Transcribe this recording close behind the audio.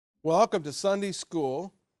Welcome to Sunday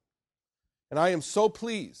School, and I am so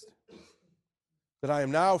pleased that I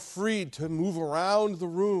am now freed to move around the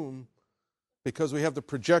room because we have the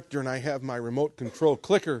projector and I have my remote control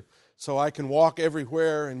clicker so I can walk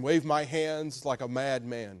everywhere and wave my hands like a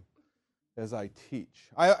madman as I teach.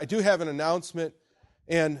 I do have an announcement,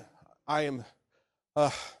 and I am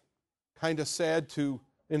kind of sad to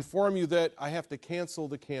inform you that I have to cancel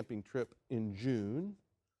the camping trip in June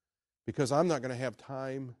because I'm not going to have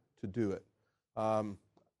time to do it. I've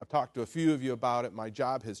talked to a few of you about it. My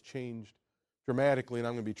job has changed dramatically, and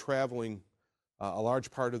I'm going to be traveling a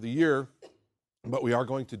large part of the year, but we are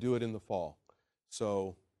going to do it in the fall.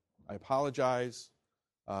 So I apologize.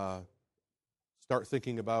 Start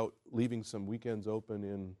thinking about leaving some weekends open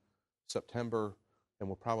in September, and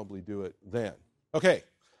we'll probably do it then. Okay,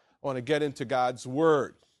 I want to get into God's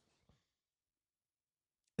Word.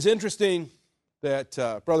 It's interesting that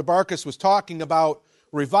Brother Barkus was talking about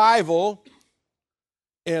revival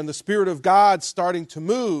and the Spirit of God starting to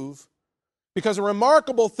move, because a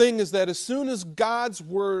remarkable thing is that as soon as God's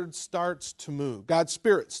Word starts to move, God's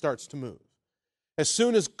Spirit starts to move, as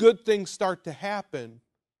soon as good things start to happen,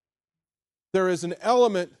 there is an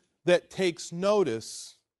element that takes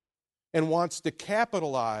notice and wants to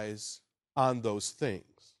capitalize on those things.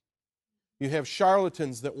 You have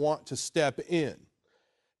charlatans that want to step in.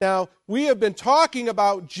 Now, we have been talking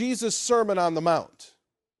about Jesus' Sermon on the Mount.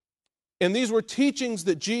 And these were teachings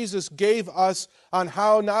that Jesus gave us on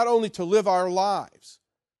how not only to live our lives,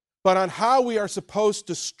 but on how we are supposed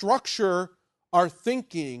to structure our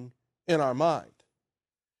thinking in our mind.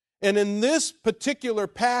 And in this particular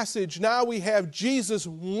passage, now we have Jesus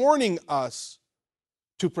warning us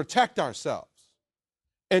to protect ourselves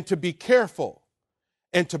and to be careful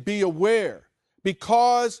and to be aware,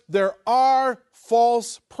 because there are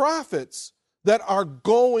false prophets that are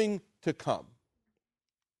going to come.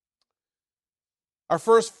 Our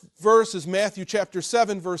first verse is Matthew chapter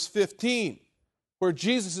 7, verse 15, where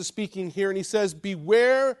Jesus is speaking here, and he says,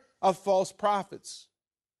 "Beware of false prophets,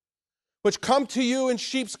 which come to you in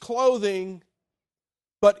sheep's clothing,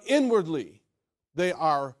 but inwardly they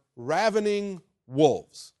are ravening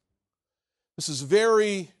wolves." This is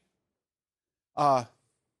very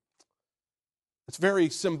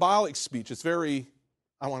symbolic speech. It's very,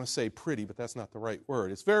 I want to say pretty, but that's not the right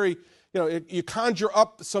word. It's very, you conjure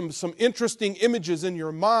up some interesting images in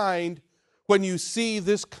your mind when you see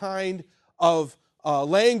this kind of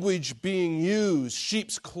language being used: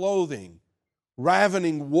 sheep's clothing,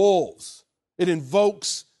 ravening wolves. It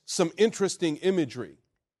invokes some interesting imagery.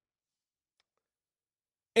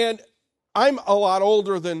 And I'm a lot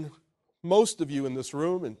older than most of you in this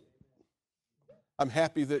room, and I'm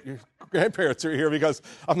happy that your grandparents are here because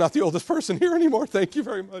I'm not the oldest person here anymore. Thank you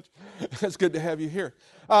very much. It's good to have you here.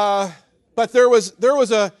 But there was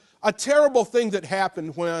a terrible thing that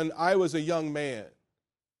happened when I was a young man,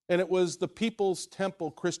 and it was the People's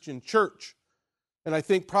Temple Christian Church. And I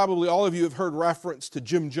think probably all of you have heard reference to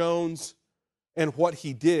Jim Jones and what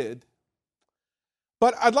he did.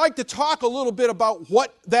 But I'd like to talk a little bit about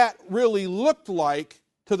what that really looked like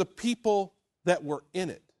to the people that were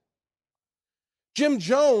in it. Jim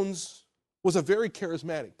Jones was a very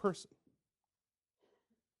charismatic person.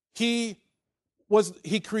 He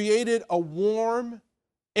created a warm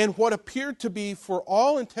and what appeared to be, for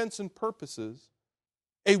all intents and purposes,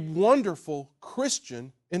 a wonderful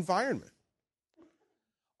Christian environment.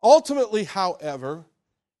 Ultimately, however,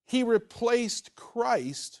 he replaced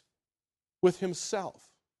Christ with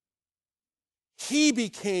himself. He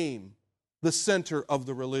became the center of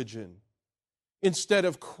the religion instead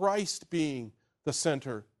of Christ being the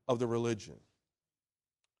center of the religion.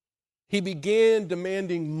 He began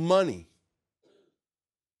demanding money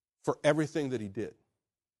for everything that he did.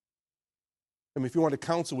 I mean, if you wanted to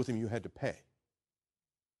counsel with him, you had to pay.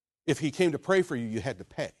 If he came to pray for you, you had to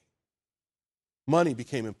pay. Money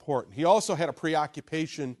became important. He also had a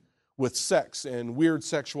preoccupation with sex and weird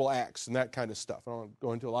sexual acts and that kind of stuff. I don't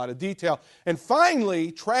go into a lot of detail. And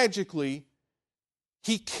finally, tragically,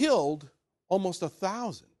 he killed almost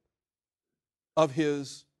 1,000 of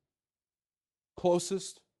his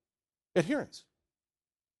closest adherents.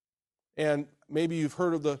 And maybe you've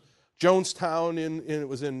heard of the Jonestown, it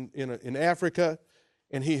was in Africa,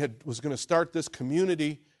 and he was going to start this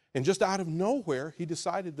community, and just out of nowhere, he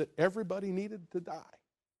decided that everybody needed to die.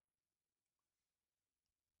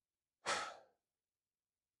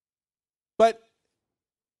 But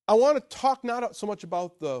I want to talk not so much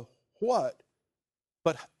about the what,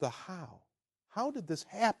 but the how. How did this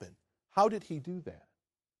happen? How did he do that?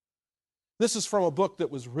 This is from a book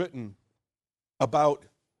that was written about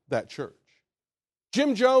that church.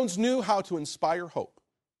 Jim Jones knew how to inspire hope.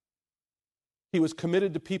 He was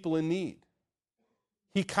committed to people in need.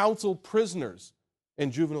 He counseled prisoners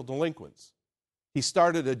and juvenile delinquents. He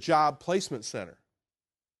started a job placement center.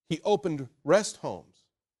 He opened rest homes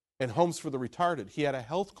and homes for the retarded. He had a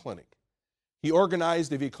health clinic. He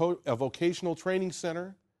organized a vocational training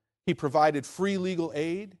center. He provided free legal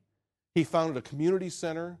aid. He founded a community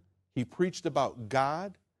center. He preached about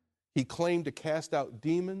God. He claimed to cast out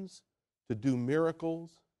demons, to do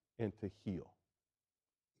miracles, and to heal.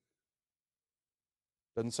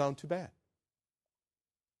 Doesn't sound too bad.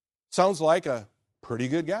 Sounds like a pretty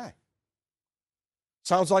good guy.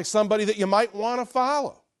 Sounds like somebody that you might want to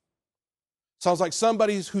follow. Sounds like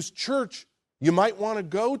somebody whose church you might want to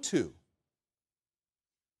go to.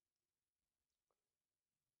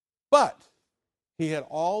 But he had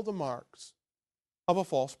all the marks of a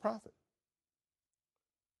false prophet.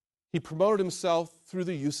 He promoted himself through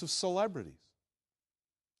the use of celebrities,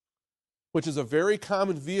 which is a very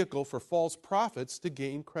common vehicle for false prophets to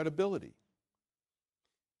gain credibility.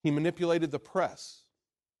 He manipulated the press.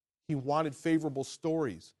 He wanted favorable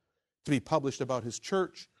stories to be published about his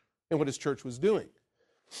church and what his church was doing.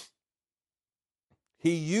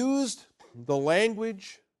 He used the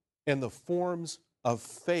language and the forms of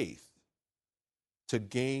faith to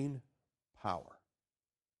gain power.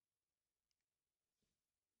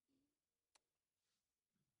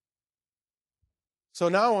 So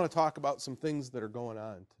now I want to talk about some things that are going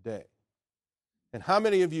on today. And how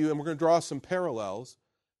many of you, and we're going to draw some parallels,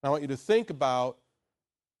 and I want you to think about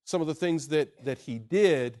some of the things that he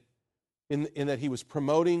did in that he was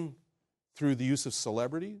promoting through the use of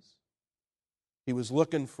celebrities. He was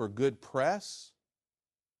looking for good press.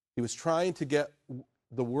 He was trying to get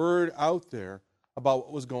the word out there about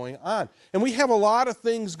what was going on. And we have a lot of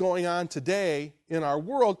things going on today in our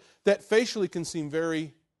world that facially can seem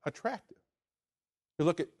very attractive. You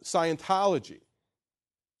look at Scientology.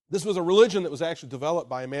 This was a religion that was actually developed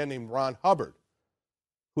by a man named Ron Hubbard,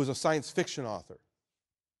 who was a science fiction author.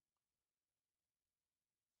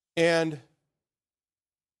 And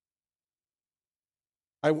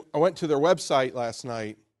I went to their website last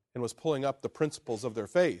night and was pulling up the principles of their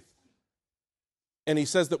faith. And he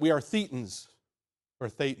says that we are thetans, or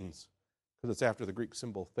thetans, because it's after the Greek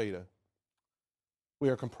symbol theta. We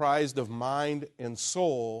are comprised of mind and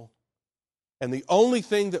soul, and the only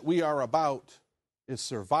thing that we are about is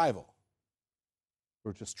survival.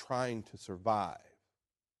 We're just trying to survive.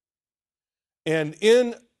 And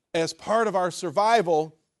as part of our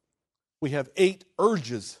survival, we have 8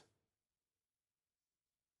 urges.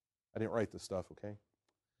 I didn't write this stuff, okay?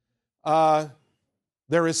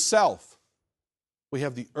 There is self. We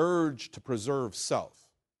have the urge to preserve self.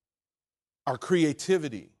 Our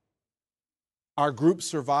creativity. Our group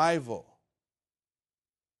survival.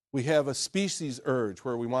 We have a species urge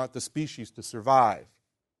where we want the species to survive.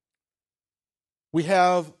 We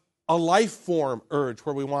have a life form urge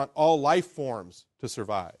where we want all life forms to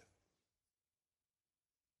survive.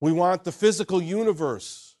 We want the physical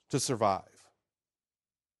universe to survive.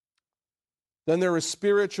 Then there is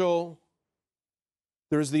spiritual,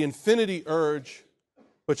 there is the infinity urge,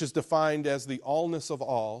 which is defined as the allness of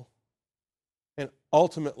all, and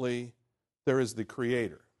ultimately there is the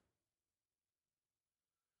Creator.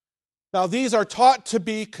 Now these are taught to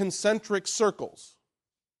be concentric circles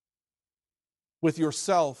with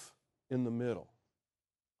yourself in the middle.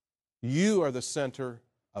 You are the center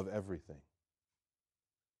of everything.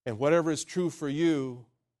 And whatever is true for you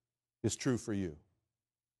is true for you.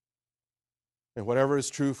 And whatever is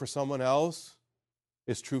true for someone else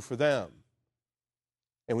is true for them.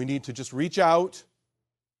 And we need to just reach out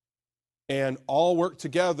and all work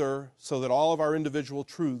together so that all of our individual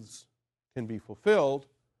truths can be fulfilled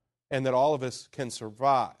and that all of us can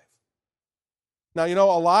survive. Now, you know,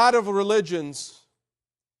 a lot of religions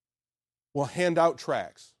will hand out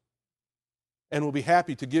tracts and will be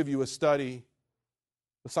happy to give you a study.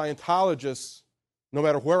 The Scientologists, no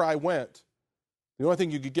matter where I went, the only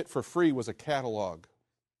thing you could get for free was a catalog.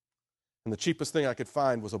 And the cheapest thing I could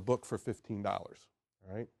find was a book for $15. All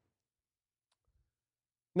right?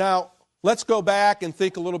 Now, let's go back and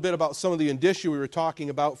think a little bit about some of the indicia we were talking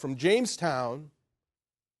about from Jonestown.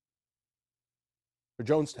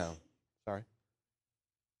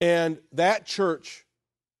 And that church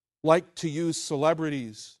liked to use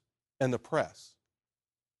celebrities and the press.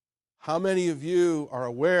 How many of you are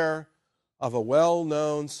aware of a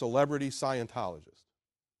well-known celebrity Scientologist?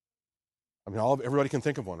 I mean, everybody can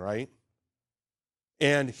think of one, right?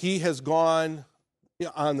 And he has gone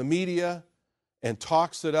on the media and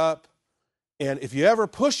talks it up. And if you ever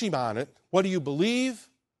push him on it, what do you believe?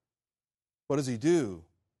 What does he do?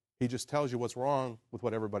 He just tells you what's wrong with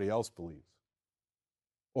what everybody else believes,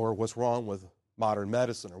 or what's wrong with modern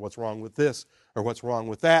medicine or what's wrong with this or what's wrong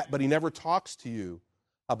with that, but he never talks to you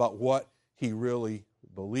about what he really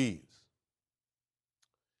believes.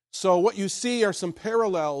 So what you see are some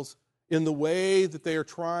parallels in the way that they are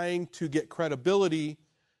trying to get credibility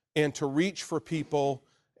and to reach for people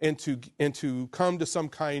and to come to some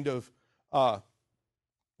kind of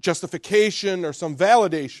justification or some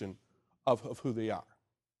validation of who they are.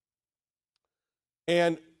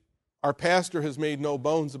 And our pastor has made no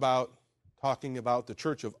bones about talking about the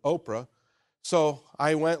Church of Oprah. So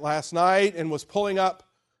I went last night and was pulling up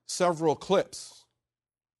several clips.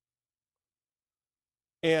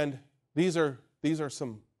 And these are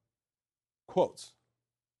some quotes.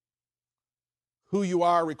 Who you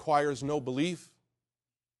are requires no belief.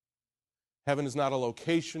 Heaven is not a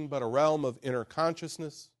location, but a realm of inner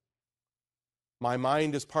consciousness. My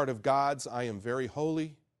mind is part of God's. I am very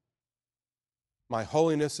holy. My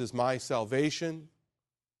holiness is my salvation.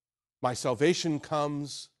 My salvation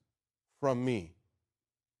comes from me.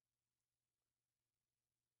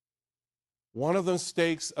 One of the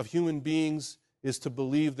mistakes of human beings is to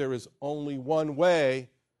believe there is only one way.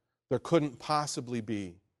 There couldn't possibly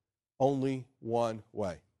be only one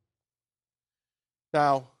way.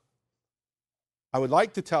 Now, I would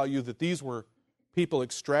like to tell you that these were people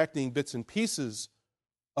extracting bits and pieces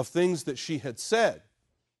of things that she had said,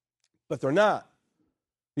 but they're not.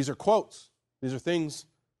 These are quotes. These are things,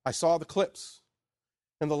 I saw the clips.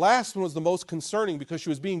 And the last one was the most concerning because she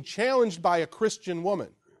was being challenged by a Christian woman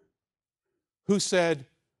who said,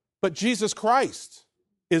 but Jesus Christ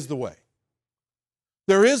is the way.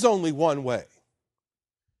 There is only one way.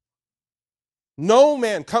 No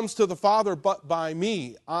man comes to the Father but by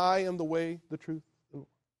me. I am the way, the truth, and the life.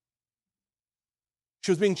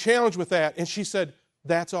 She was being challenged with that, and she said,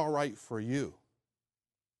 that's all right for you.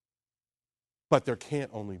 But there can't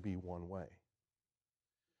only be one way.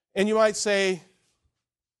 And you might say,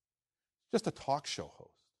 just a talk show host.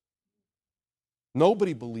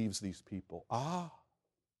 Nobody believes these people.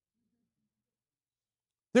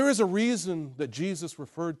 There is a reason that Jesus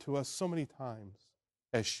referred to us so many times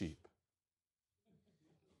as sheep.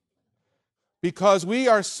 Because we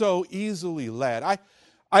are so easily led.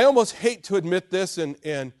 I almost hate to admit this,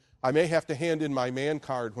 and I may have to hand in my man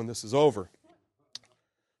card when this is over.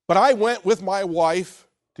 But I went with my wife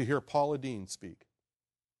to hear Paula Deen speak.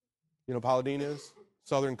 You know who Paula Deen is?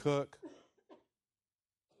 Southern cook.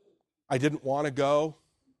 I didn't want to go.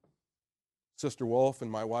 Sister Wolf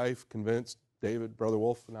and my wife convinced David, Brother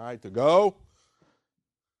Wolf, and I to go.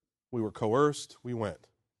 We were coerced. We went.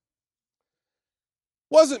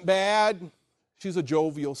 Wasn't bad. She's a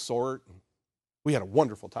jovial sort. We had a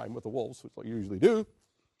wonderful time with the Wolves, which we usually do.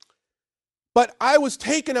 But I was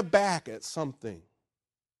taken aback at something.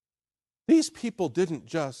 These people didn't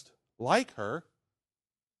just like her.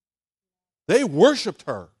 They worshiped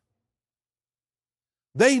her.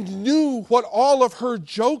 They knew what all of her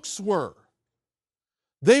jokes were.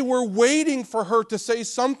 They were waiting for her to say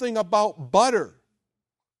something about butter.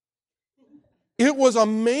 It was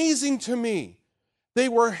amazing to me. They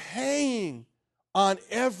were hanging on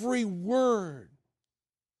every word.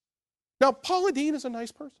 Now, Paula Deen is a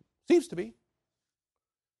nice person. Seems to be.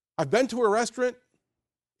 I've been to a restaurant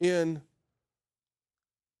in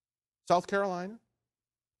South Carolina.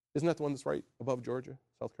 Isn't that the one that's right above Georgia?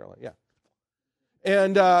 South Carolina, yeah.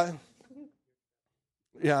 And,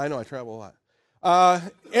 yeah, I know, I travel a lot.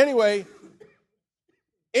 Anyway,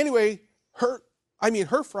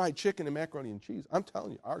 her fried chicken and macaroni and cheese, I'm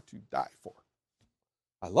telling you, are to die for.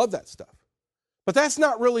 I love that stuff. But that's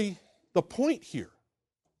not really the point here.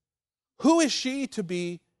 Who is she to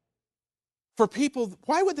be for people?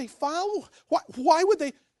 Why would they follow? Why would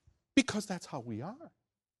they? Because that's how we are.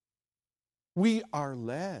 We are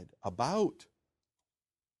led about.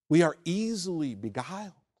 We are easily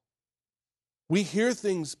beguiled. We hear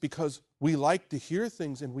things because we like to hear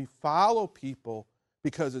things, and we follow people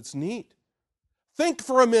because it's neat. Think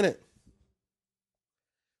for a minute.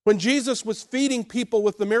 When Jesus was feeding people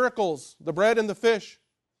with the miracles, the bread and the fish,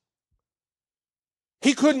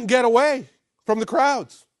 he couldn't get away from the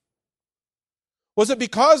crowds. Was it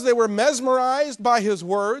because they were mesmerized by his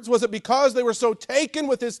words? Was it because they were so taken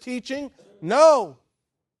with his teaching? No.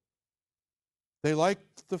 They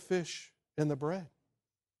liked the fish and the bread.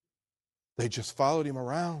 They just followed him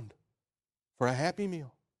around for a happy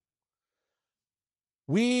meal.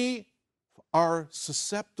 We are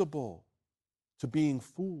susceptible to being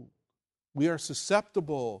fooled. We are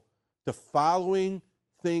susceptible to following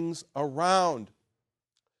things around.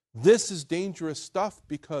 This is dangerous stuff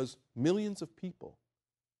because millions of people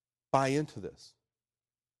buy into this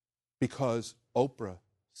because Oprah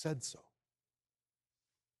said so.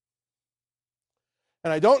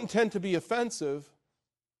 And I don't intend to be offensive,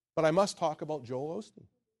 but I must talk about Joel Osteen.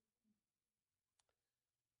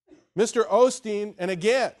 Mr. Osteen, and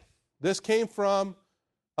again, this came from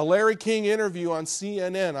a Larry King interview on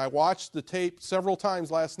CNN. I watched the tape several times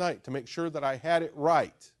last night to make sure that I had it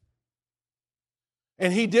right.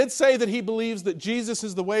 And he did say that he believes that Jesus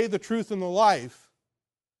is the way, the truth, and the life,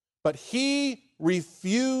 but he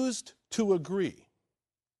refused to agree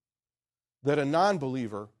that a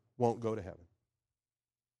non-believer won't go to heaven.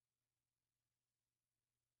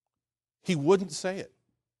 He wouldn't say it.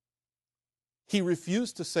 He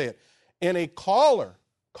refused to say it. And a caller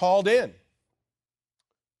called in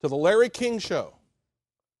to the Larry King show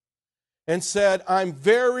and said, I'm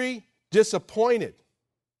very disappointed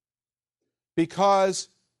because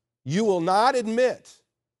you will not admit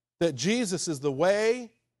that Jesus is the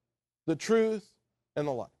way, the truth, and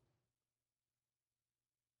the life.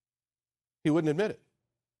 He wouldn't admit it.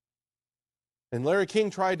 And Larry King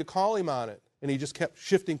tried to call him on it, and he just kept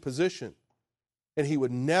shifting position. And he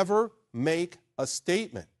would never make a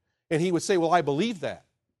statement. And he would say, well, I believe that.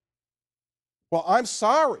 Well, I'm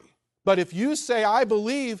sorry, but if you say I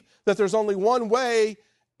believe that there's only one way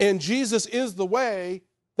and Jesus is the way,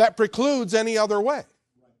 that precludes any other way.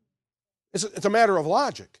 It's a matter of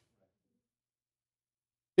logic.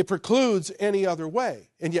 It precludes any other way,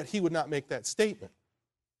 and yet he would not make that statement.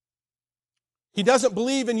 He doesn't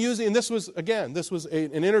believe in using, and this was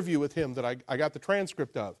an interview with him that I got the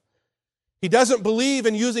transcript of. He doesn't believe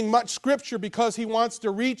in using much Scripture because he wants to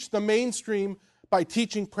reach the mainstream by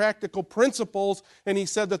teaching practical principles, and he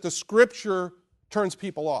said that the Scripture turns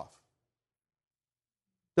people off.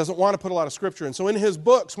 Doesn't want to put a lot of Scripture in. So in his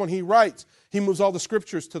books, when he writes, he moves all the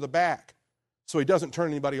Scriptures to the back so he doesn't turn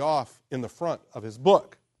anybody off in the front of his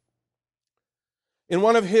book. In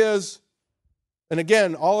one of his, and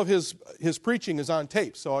again, all of his preaching is on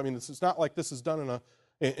tape, so I mean, it's not like this is done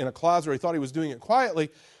in a closet or he thought he was doing it quietly.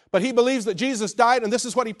 But he believes that Jesus died, and this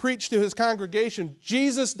is what he preached to his congregation.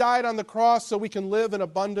 Jesus died on the cross so we can live an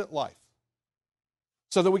abundant life,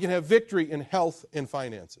 so that we can have victory in health and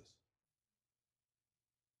finances.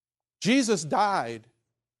 Jesus died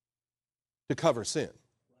to cover sin.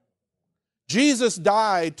 Jesus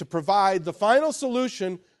died to provide the final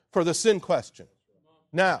solution for the sin question.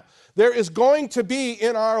 Now, there is going to be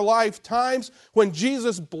in our life times when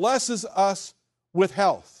Jesus blesses us with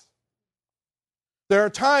health. There are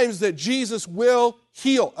times that Jesus will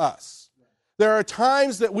heal us. There are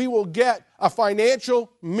times that we will get a financial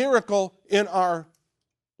miracle in our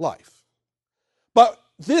life. But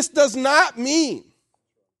this does not mean,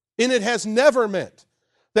 and it has never meant,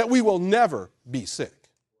 that we will never be sick.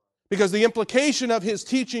 Because the implication of his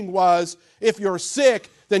teaching was, if you're sick,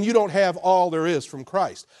 then you don't have all there is from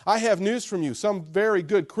Christ. I have news from you. Some very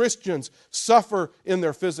good Christians suffer in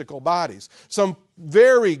their physical bodies. Some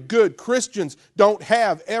very good Christians don't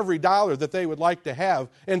have every dollar that they would like to have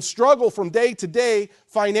and struggle from day to day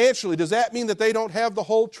financially. Does that mean that they don't have the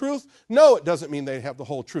whole truth? No, it doesn't mean they have the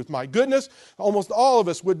whole truth. My goodness, almost all of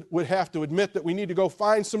us would have to admit that we need to go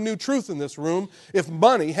find some new truth in this room if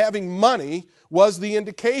having money was the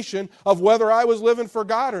indication of whether I was living for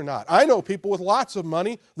God or not. I know people with lots of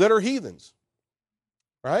money that are heathens,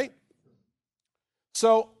 right?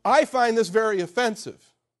 So I find this very offensive.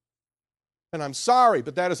 And I'm sorry,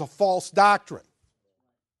 but that is a false doctrine.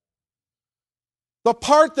 The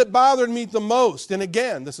part that bothered me the most, and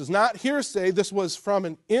again, this is not hearsay, this was from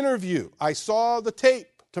an interview. I saw the tape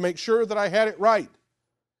to make sure that I had it right.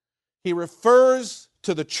 He refers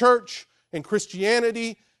to the church and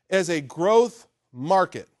Christianity as a growth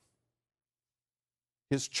market.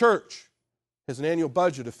 His church has an annual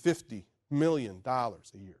budget of $50 million a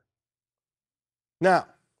year. Now,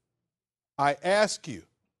 I ask you,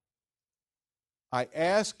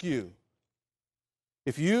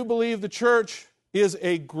 if you believe the church is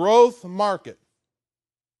a growth market,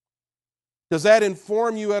 does that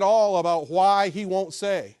inform you at all about why he won't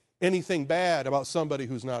say anything bad about somebody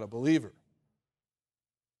who's not a believer?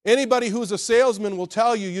 Anybody who's a salesman will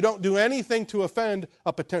tell you you don't do anything to offend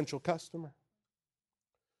a potential customer.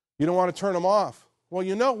 You don't want to turn them off. Well,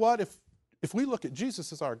 you know what? If we look at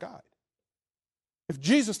Jesus as our guide, if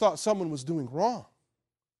Jesus thought someone was doing wrong,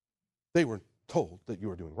 they were told that you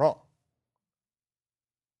were doing wrong.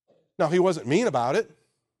 Now, he wasn't mean about it.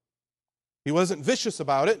 He wasn't vicious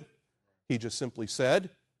about it. He just simply said,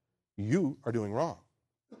 you are doing wrong.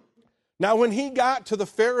 Now, when he got to the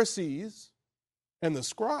Pharisees and the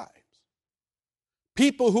scribes,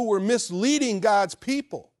 people who were misleading God's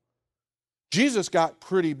people, Jesus got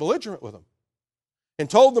pretty belligerent with them and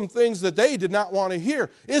told them things that they did not want to hear.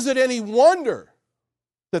 Is it any wonder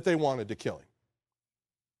that they wanted to kill him?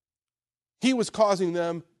 He was causing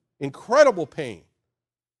them incredible pain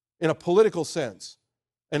in a political sense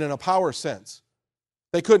and in a power sense.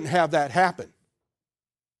 They couldn't have that happen.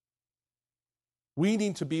 We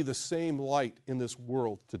need to be the same light in this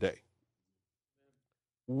world today.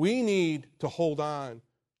 We need to hold on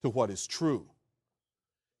to what is true.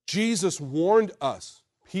 Jesus warned us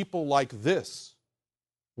people like this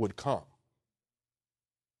would come.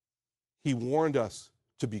 He warned us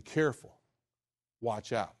to be careful.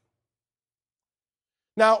 Watch out.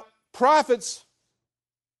 Now, prophets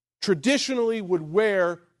traditionally would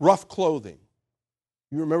wear rough clothing.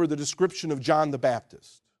 You remember the description of John the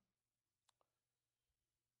Baptist.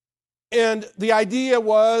 And the idea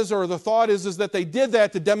was, or the thought is that they did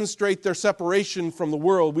that to demonstrate their separation from the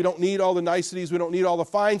world. We don't need all the niceties. We don't need all the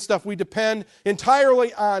fine stuff. We depend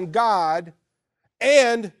entirely on God,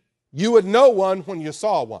 and you would know one when you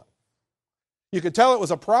saw one. You could tell it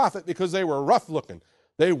was a prophet because they were rough looking.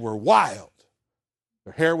 They were wild.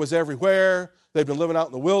 Their hair was everywhere. They'd been living out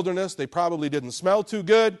in the wilderness. They probably didn't smell too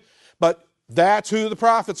good, but that's who the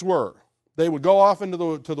prophets were. They would go off into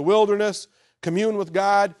the wilderness, commune with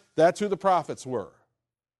God. That's who the prophets were.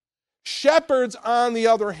 Shepherds, on the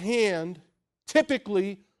other hand,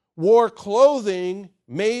 typically wore clothing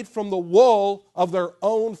made from the wool of their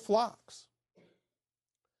own flocks.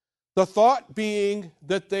 The thought being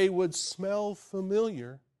that they would smell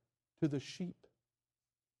familiar to the sheep.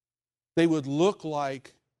 They would look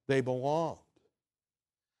like they belonged.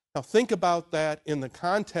 Now think about that in the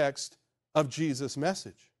context of Jesus'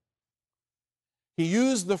 message. He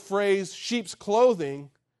used the phrase sheep's clothing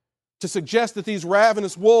to suggest that these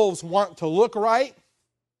ravenous wolves want to look right.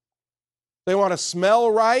 They want to smell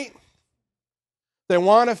right. They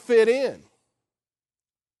want to fit in.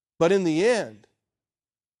 But in the end,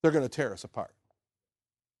 they're going to tear us apart.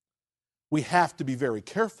 We have to be very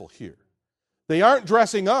careful here. They aren't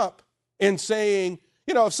dressing up and saying,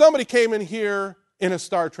 if somebody came in here in a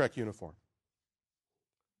Star Trek uniform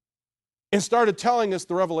and started telling us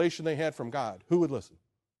the revelation they had from God, who would listen?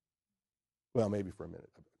 Well, maybe for a minute.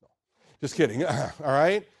 No. Just kidding. All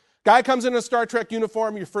right? Guy comes in a Star Trek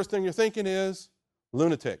uniform, your first thing you're thinking is,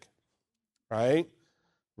 lunatic. Right?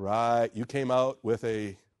 Right. You came out with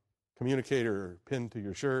a communicator pinned to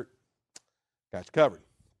your shirt. Got you covered.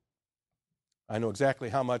 I know exactly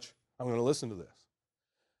how much I'm going to listen to this.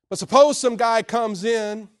 But suppose some guy comes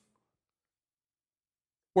in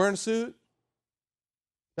wearing a suit,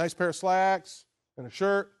 nice pair of slacks, and a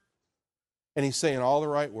shirt, and he's saying all the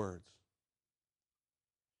right words.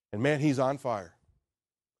 And man, he's on fire.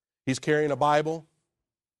 He's carrying a Bible.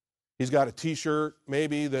 He's got a t-shirt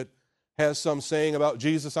maybe that has some saying about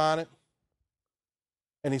Jesus on it.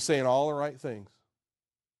 And he's saying all the right things.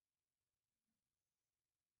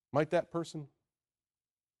 Might that person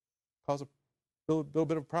cause a little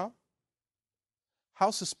bit of a problem?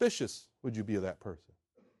 How suspicious would you be of that person?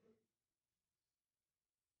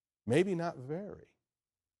 Maybe not very.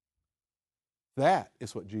 That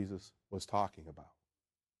is what Jesus was talking about.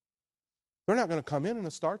 They're not going to come in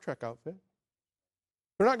a Star Trek outfit.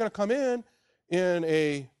 They're not going to come in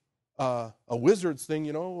a wizard's thing,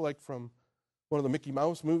 like from one of the Mickey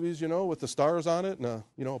Mouse movies, with the stars on it, and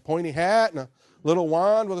a pointy hat, and a little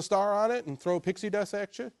wand with a star on it, and throw pixie dust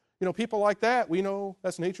at you. People like that, we know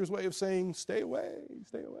that's nature's way of saying, stay away,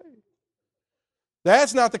 stay away.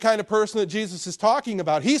 That's not the kind of person that Jesus is talking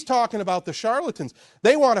about. He's talking about the charlatans.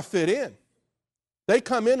 They want to fit in. They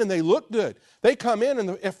come in and they look good. They come in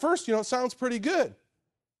and at first, it sounds pretty good.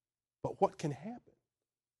 But what can happen?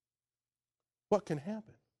 What can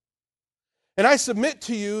happen? And I submit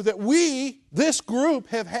to you that we, this group,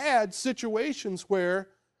 have had situations where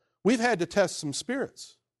we've had to test some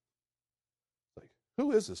spirits. Like,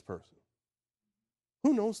 who is this person?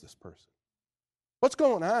 Who knows this person? What's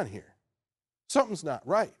going on here? Something's not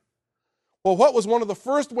right. Well, what was one of the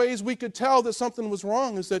first ways we could tell that something was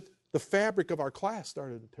wrong is that the fabric of our class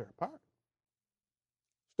started to tear apart.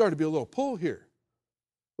 Started to be a little pull here.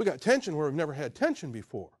 We got tension where we've never had tension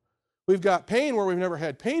before. We've got pain where we've never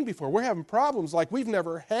had pain before. We're having problems like we've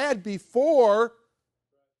never had before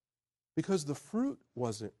because the fruit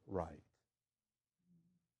wasn't right.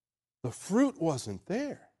 The fruit wasn't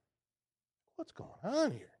there. What's going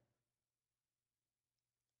on here?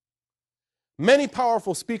 Many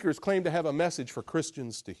powerful speakers claim to have a message for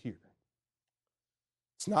Christians to hear.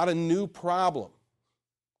 It's not a new problem.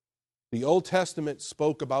 The Old Testament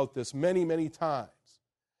spoke about this many, many times.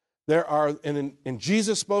 And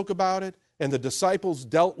Jesus spoke about it, and the disciples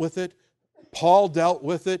dealt with it. Paul dealt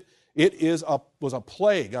with it. It was a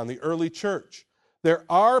plague on the early church. There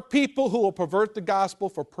are people who will pervert the gospel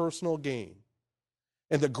for personal gain.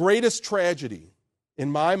 And the greatest tragedy,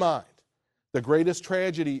 in my mind, The greatest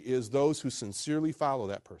tragedy is those who sincerely follow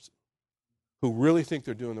that person, who really think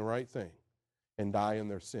they're doing the right thing and die in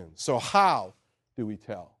their sins. So how do we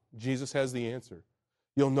tell? Jesus has the answer.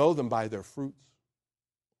 You'll know them by their fruits.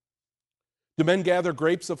 Do men gather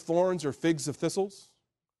grapes of thorns or figs of thistles?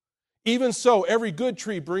 Even so, every good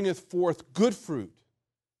tree bringeth forth good fruit,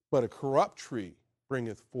 but a corrupt tree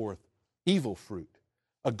bringeth forth evil fruit.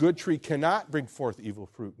 A good tree cannot bring forth evil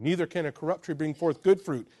fruit, neither can a corrupt tree bring forth good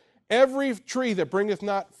fruit. Every tree that bringeth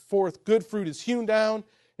not forth good fruit is hewn down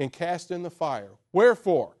and cast in the fire.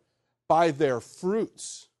 Wherefore, by their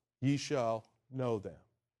fruits ye shall know them.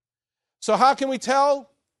 So how can we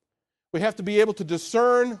tell? We have to be able to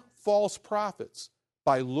discern false prophets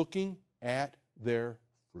by looking at their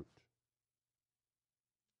fruit.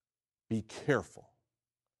 Be careful.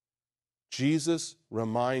 Jesus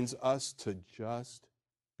reminds us to just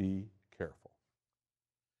be careful.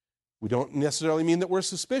 We don't necessarily mean that we're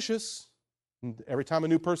suspicious. Every time a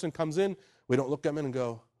new person comes in, we don't look at them and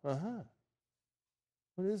go,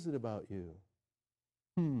 what is it about you?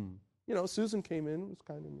 Susan came in, was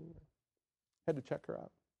kind of new. Had to check her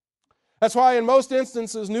out. That's why in most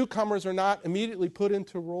instances, newcomers are not immediately put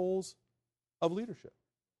into roles of leadership.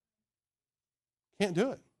 Can't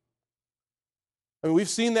do it. I mean, we've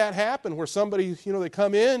seen that happen where somebody, they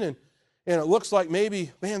come in and it looks like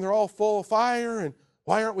maybe, man, they're all full of fire and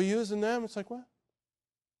why aren't we using them? It's like, well,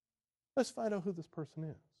 let's find out who this person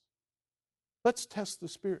is. Let's test the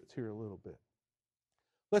spirits here a little bit.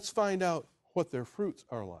 Let's find out what their fruits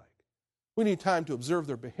are like. We need time to observe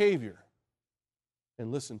their behavior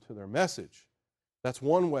and listen to their message. That's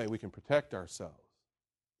one way we can protect ourselves.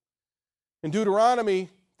 In Deuteronomy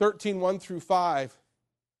 13:1 through 5,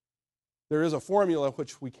 there is a formula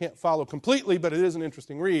which we can't follow completely, but it is an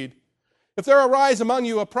interesting read. If there arise among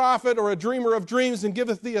you a prophet or a dreamer of dreams, and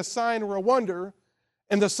giveth thee a sign or a wonder,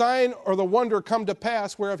 and the sign or the wonder come to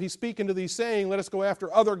pass, whereof he speak unto thee, saying, let us go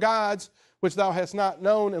after other gods, which thou hast not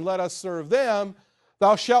known, and let us serve them,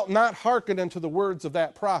 thou shalt not hearken unto the words of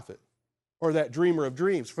that prophet, or that dreamer of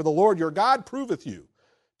dreams. For the Lord your God proveth you,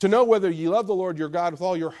 to know whether ye love the Lord your God with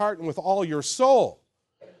all your heart and with all your soul.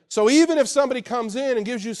 So even if somebody comes in and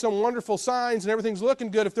gives you some wonderful signs and everything's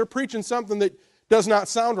looking good, if they're preaching something that does not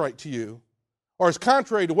sound right to you, or is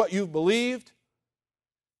contrary to what you've believed,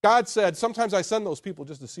 God said, sometimes I send those people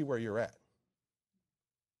just to see where you're at.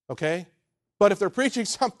 Okay? But if they're preaching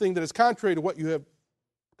something that is contrary to what you have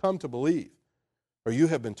come to believe, or you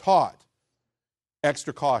have been taught,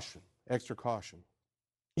 extra caution. Extra caution.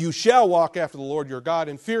 You shall walk after the Lord your God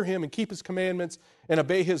and fear him and keep his commandments and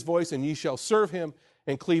obey his voice, and ye shall serve him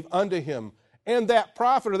and cleave unto him. And that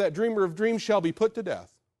prophet or that dreamer of dreams shall be put to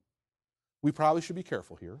death. We probably should be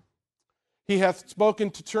careful here. He hath spoken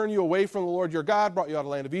to turn you away from the Lord your God, brought you out of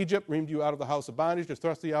the land of Egypt, redeemed you out of the house of bondage, to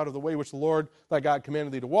thrust thee out of the way which the Lord thy God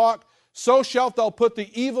commanded thee to walk. So shalt thou put the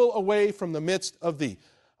evil away from the midst of thee.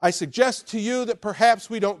 I suggest to you that perhaps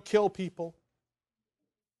we don't kill people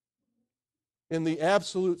in the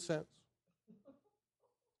absolute sense.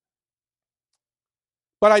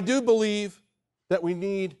 But I do believe that we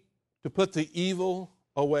need to put the evil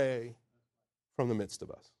away from the midst of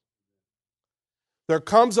us. There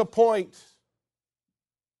comes a point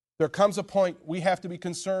we have to be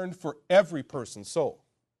concerned for every person's soul.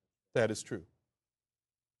 That is true.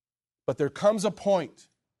 But there comes a point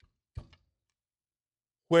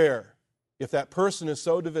where if that person is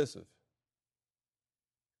so divisive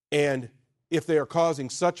and if they are causing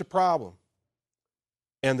such a problem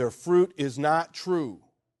and their fruit is not true,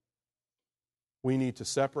 we need to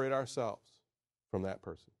separate ourselves from that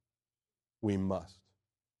person. We must.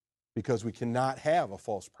 Because we cannot have a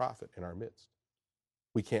false prophet in our midst.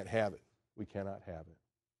 We can't have it. We cannot have it.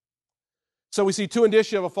 So we see two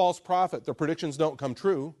indicia of a false prophet. Their predictions don't come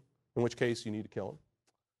true, in which case you need to kill them.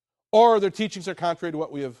 Or their teachings are contrary to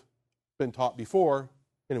what we have been taught before,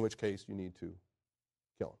 in which case you need to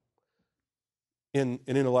kill them. In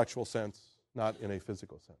an intellectual sense, not in a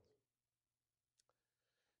physical sense.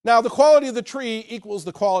 Now, the quality of the tree equals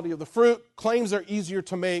the quality of the fruit. Claims are easier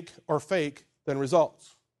to make or fake than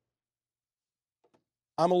results.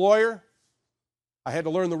 I'm a lawyer. I had to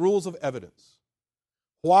learn the rules of evidence.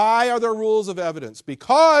 Why are there rules of evidence?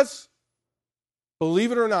 Because,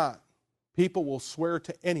 believe it or not, people will swear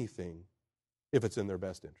to anything if it's in their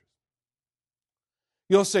best interest.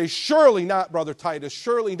 You'll say, surely not, Brother Titus,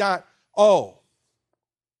 surely not. Oh,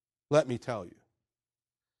 let me tell you.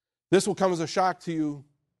 This will come as a shock to you,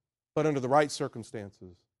 but under the right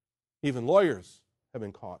circumstances, even lawyers have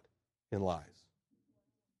been caught in lies.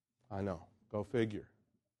 I know, go figure.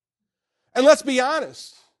 And let's be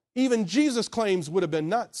honest, even Jesus' claims would have been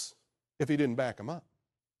nuts if he didn't back them up.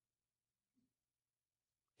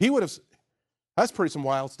 He would have, that's pretty some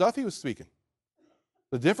wild stuff he was speaking.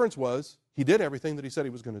 The difference was he did everything that he said he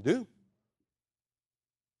was going to do.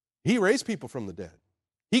 He raised people from the dead.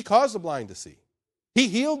 He caused the blind to see. He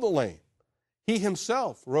healed the lame. He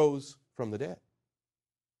himself rose from the dead.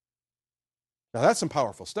 Now that's some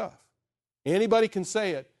powerful stuff. Anybody can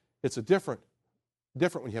say it. It's a different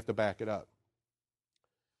when you have to back it up.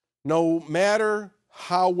 No matter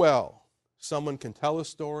how well someone can tell a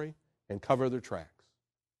story and cover their tracks,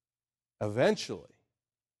 eventually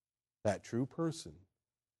that true person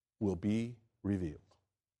will be revealed.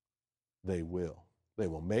 They will. They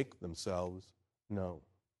will make themselves known.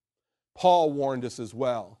 Paul warned us as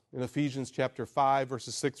well in Ephesians chapter 5,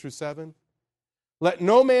 verses 6 through 7. Let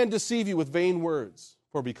no man deceive you with vain words,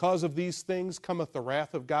 for because of these things cometh the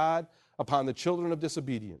wrath of God upon the children of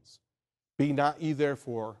disobedience. Be not ye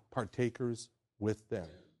therefore partakers with them.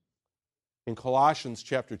 In Colossians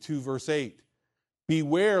chapter 2, verse 8,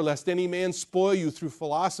 beware lest any man spoil you through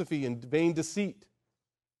philosophy and vain deceit,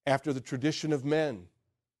 after the tradition of men,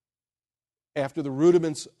 after the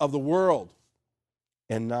rudiments of the world,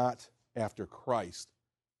 and not after Christ.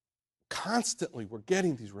 Constantly we're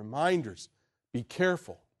getting these reminders. Be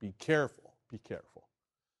careful, be careful, be careful.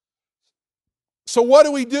 So what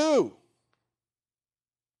do we do?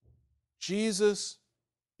 Jesus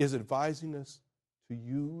is advising us to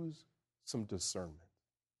use some discernment.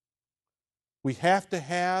 We have to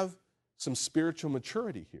have some spiritual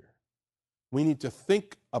maturity here. We need to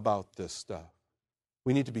think about this stuff.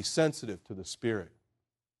 We need to be sensitive to the Spirit.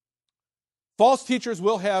 False teachers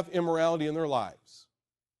will have immorality in their lives.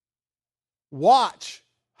 Watch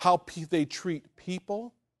how they treat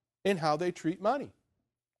people and how they treat money.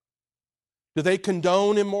 Do they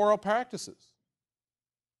condone immoral practices?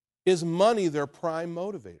 Is money their prime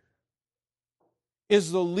motivator?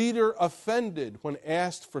 Is the leader offended when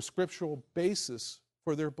asked for scriptural basis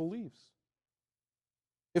for their beliefs?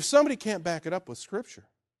 If somebody can't back it up with Scripture,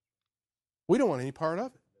 we don't want any part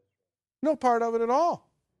of it. No part of it at all.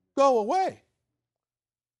 Go away.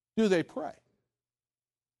 Do they pray?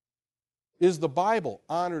 Is the Bible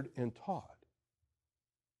honored and taught?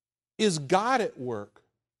 Is God at work,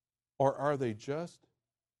 or are they just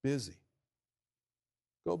busy?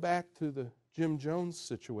 Go back to the Jim Jones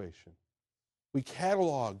situation. We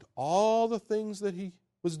cataloged all the things that he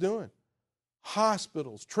was doing.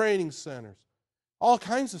 Hospitals, training centers, all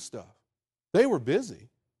kinds of stuff. They were busy.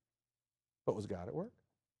 But was God at work?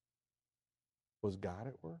 Was God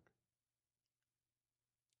at work?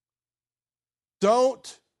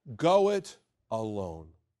 Don't go it alone.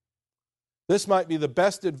 This might be the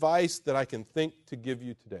best advice that I can think to give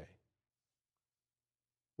you today.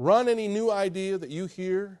 Run any new idea that you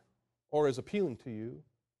hear or is appealing to you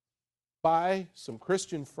by some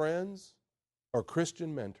Christian friends or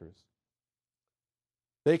Christian mentors.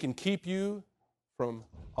 They can keep you from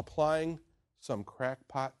applying some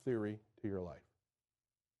crackpot theory to your life.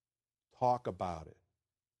 Talk about it.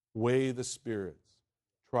 Weigh the spirits.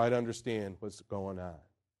 Try to understand what's going on.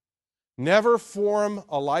 Never form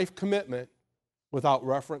a life commitment without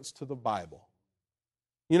reference to the Bible.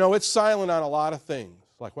 You know, it's silent on a lot of things,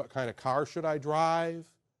 like what kind of car should I drive?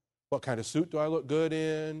 What kind of suit do I look good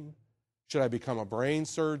in? Should I become a brain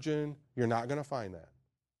surgeon? You're not going to find that.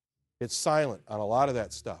 It's silent on a lot of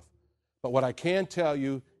that stuff. But what I can tell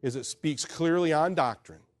you is it speaks clearly on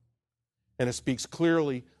doctrine, and it speaks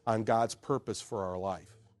clearly on God's purpose for our life.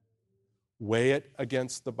 Weigh it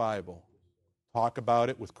against the Bible. Talk about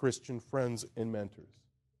it with Christian friends and mentors.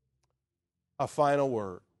 A final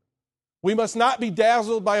word. We must not be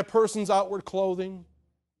dazzled by a person's outward clothing,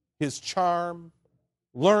 his charm,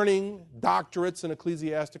 learning, doctorates, and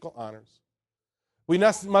ecclesiastical honors. We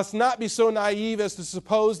must not be so naive as to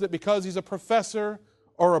suppose that because he's a professor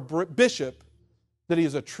or a bishop, that he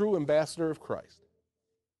is a true ambassador of Christ.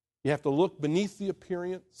 You have to look beneath the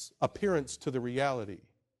appearance to the reality.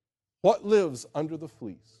 What lives under the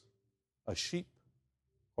fleece? A sheep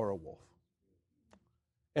or a wolf?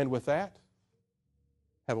 And with that,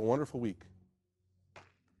 have a wonderful week.